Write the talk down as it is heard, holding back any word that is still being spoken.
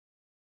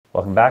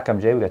Welcome back, I'm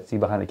Jay. We got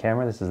Steve behind the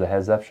camera. This is the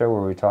Heads Up Show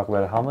where we talk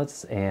about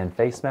helmets and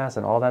face masks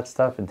and all that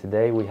stuff. And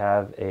today we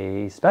have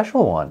a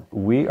special one.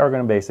 We are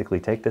going to basically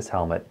take this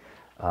helmet,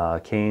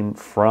 came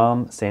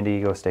from San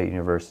Diego State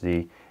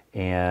University,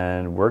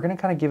 and we're going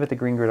to kind of give it the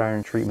green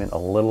gridiron treatment a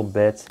little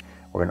bit.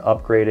 We're going to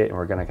upgrade it, and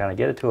we're going to kind of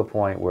get it to a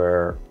point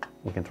where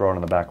we can throw it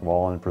on the back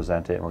wall and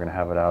present it. And we're going to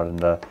have it out in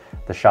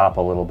the shop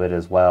a little bit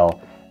as well.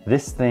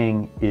 This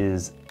thing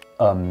is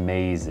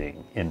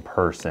amazing in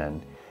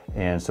person.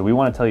 And so we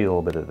want to tell you a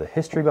little bit of the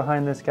history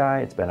behind this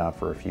guy. It's been out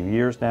for a few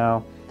years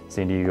now.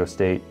 San Diego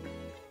State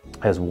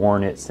has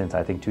worn it since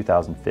I think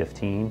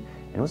 2015,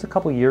 and it was a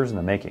couple years in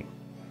the making.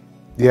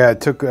 Yeah,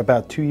 it took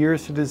about 2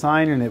 years to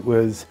design, and it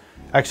was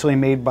actually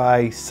made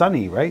by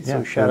Sonny, right? Yeah,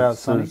 so shout out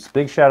Sonny.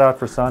 Big shout out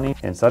for Sonny.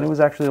 And Sonny was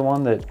actually the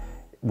one that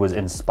was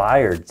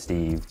inspired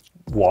Steve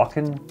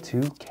walking to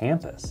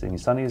campus. And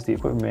Sonny is the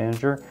equipment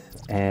manager,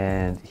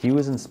 and he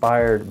was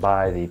inspired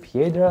by the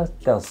Piedra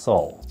del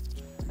Sol.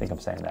 I think I'm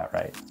saying that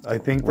right. I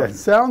think that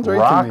sounds right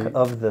to me. Rock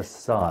of the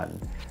Sun,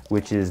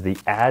 which is the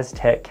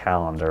Aztec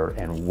calendar,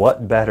 and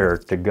what better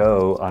to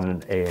go on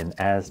an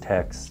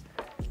AZTECS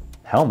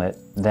helmet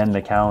than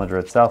the calendar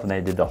itself. And they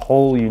did the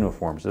whole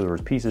uniform, so there was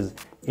pieces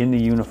in the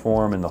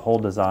uniform and the whole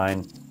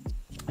design,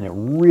 and it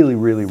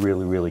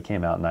really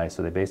came out nice.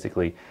 So they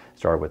basically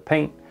started with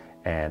paint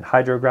and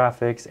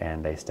hydrographics,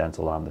 and they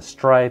stenciled on the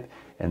stripe,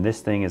 and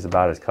this thing is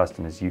about as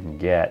custom as you can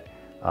get.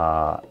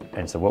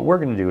 And so what we're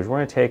going to do is we're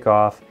going to take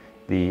off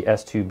the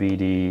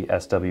S2BD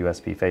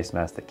SWSP face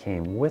mask that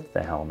came with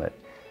the helmet,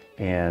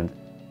 and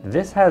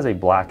this has a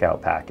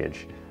blackout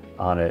package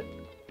on it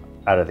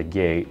out of the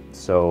gate.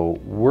 So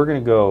we're going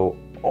to go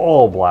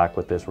all black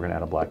with this. We're going to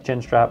add a black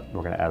chin strap,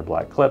 we're going to add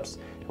black clips,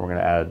 and we're going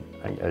to add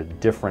a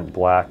different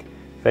black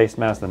face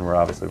mask. Then we're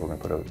going to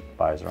put a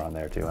visor on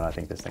there too, and I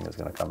think this thing is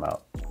going to come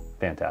out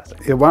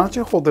fantastic. Yeah, why don't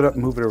you hold it up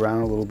and move it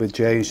around a little bit,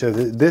 Jay? So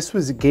this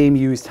was a game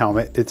used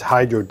helmet. It's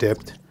hydro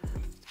dipped,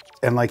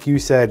 and like you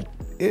said,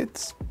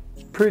 it's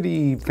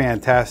pretty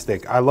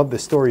fantastic. I love the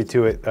story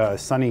to it.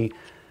 Sonny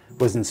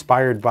was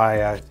inspired by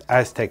an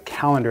Aztec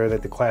calendar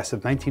that the class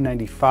of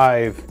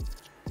 1995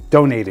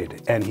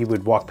 donated, and he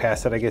would walk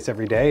past it, I guess,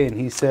 every day, and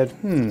he said,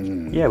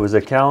 Yeah, it was a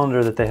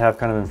calendar that they have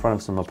kind of in front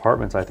of some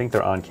apartments. I think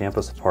they're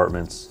on-campus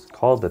apartments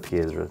called the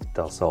Piedra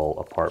del Sol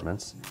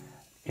apartments,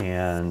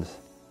 and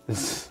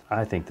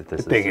I think that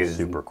this is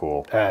super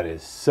cool. That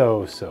is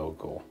so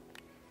cool.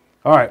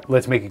 All right,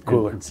 let's make it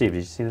cooler. And Steve, did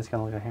you see this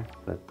calendar here?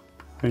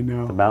 I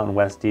know. The Mountain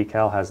West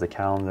decal has the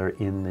calendar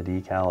in the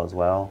decal as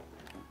well,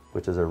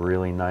 which is a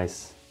really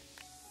nice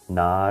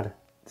nod.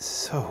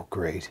 So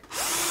great.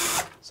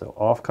 So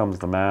off comes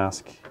the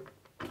mask.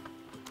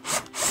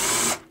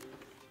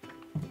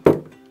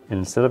 And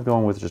instead of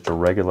going with just a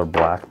regular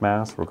black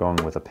mask, we're going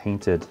with a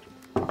painted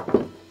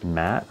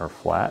matte or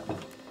flat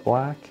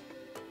black.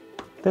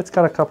 That's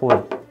got a couple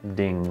of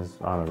dings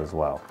on it as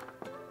well.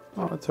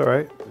 Oh, that's all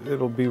right.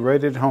 It'll be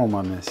right at home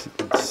on this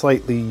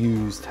slightly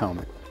used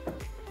helmet.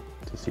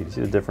 Do you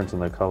see the difference in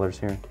the colors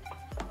here?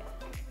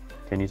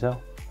 Can you tell?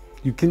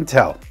 You can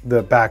tell.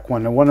 The back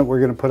one, the one that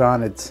we're going to put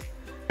on, it's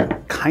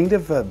kind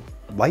of a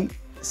light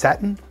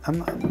satin. I'm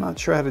not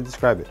sure how to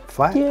describe it.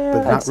 Flat, yeah,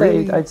 but not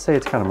really. I'd say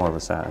it's kind of more of a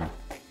satin.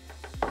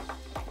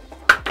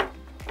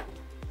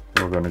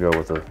 We're going to go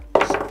with a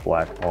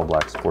all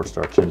black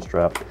SportStar chin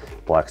strap,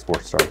 black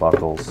SportStar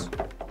buckles,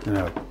 and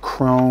a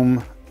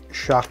chrome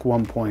SHOC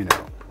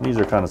 1.0. These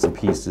are kind of some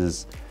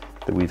pieces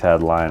that we've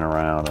had lying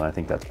around, and I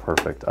think that's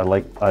perfect. I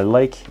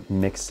like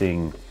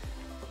mixing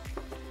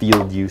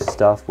field use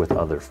stuff with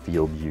other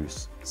field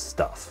use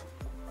stuff.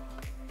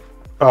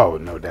 Oh,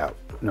 no doubt,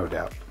 no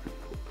doubt.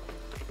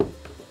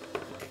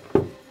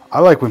 I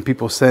like when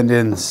people send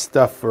in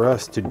stuff for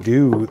us to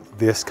do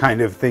this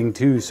kind of thing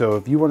too. So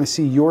if you want to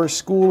see your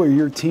school or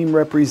your team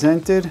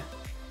represented,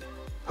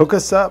 hook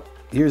us up.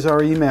 Here's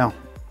our email.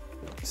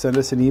 Send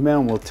us an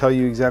email and we'll tell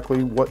you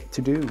exactly what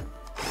to do.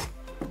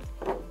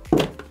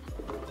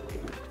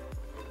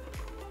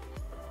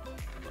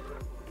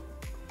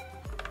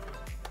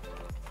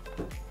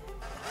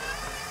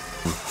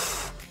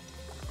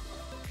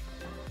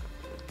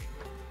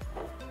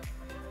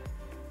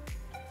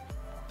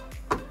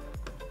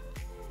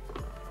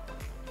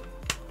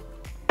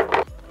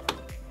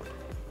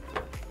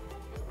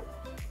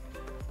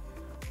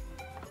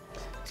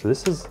 So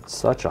this is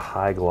such a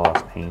high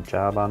gloss paint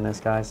job on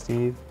this guy,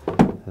 Steve,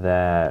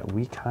 that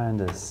we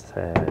kind of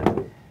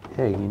said,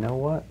 hey, you know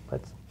what?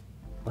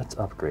 Let's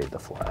upgrade the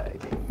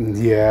flag.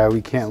 Yeah,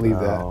 we can't leave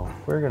that.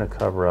 We're gonna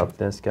cover up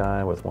this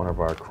guy with one of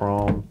our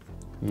chrome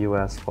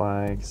US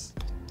flags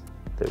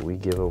that we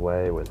give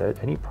away with it.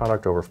 Any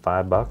product over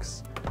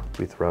 $5,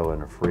 we throw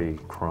in a free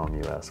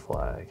chrome US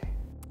flag.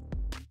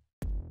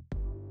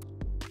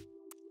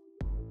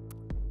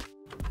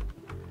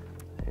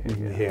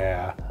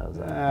 Yeah, how's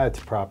that? That's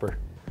proper.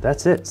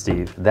 That's it,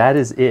 Steve. That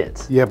is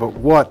it. Yeah, but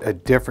what a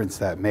difference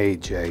that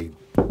made, Jay.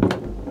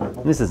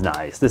 This is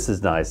nice. This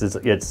is nice.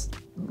 It's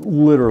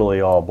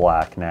literally all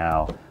black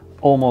now.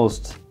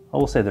 Almost, I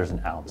will say there's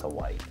an ounce of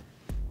white.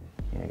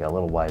 You got a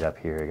little white up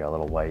here, you got a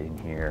little white in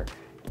here.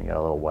 You got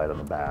a little white on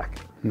the back.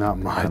 Not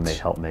much. May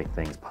help make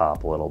things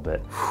pop a little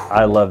bit.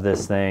 I love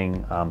this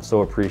thing. I'm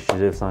so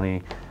appreciative,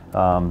 Sonny,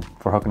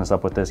 for hooking us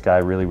up with this guy.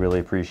 Really, really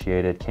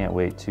appreciate it. Can't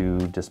wait to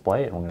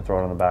display it. We're gonna throw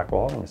it on the back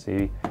wall and we'll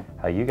see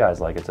how you guys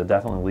like it. So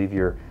definitely leave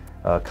your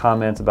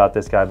comments about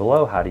this guy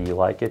below. How do you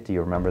like it? Do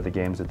you remember the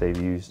games that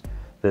they've used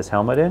this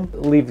helmet in?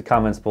 Leave the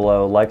comments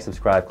below, like,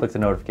 subscribe, click the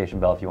notification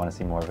bell if you want to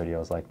see more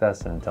videos like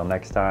this. And until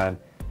next time,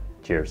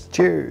 cheers.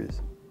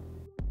 Cheers.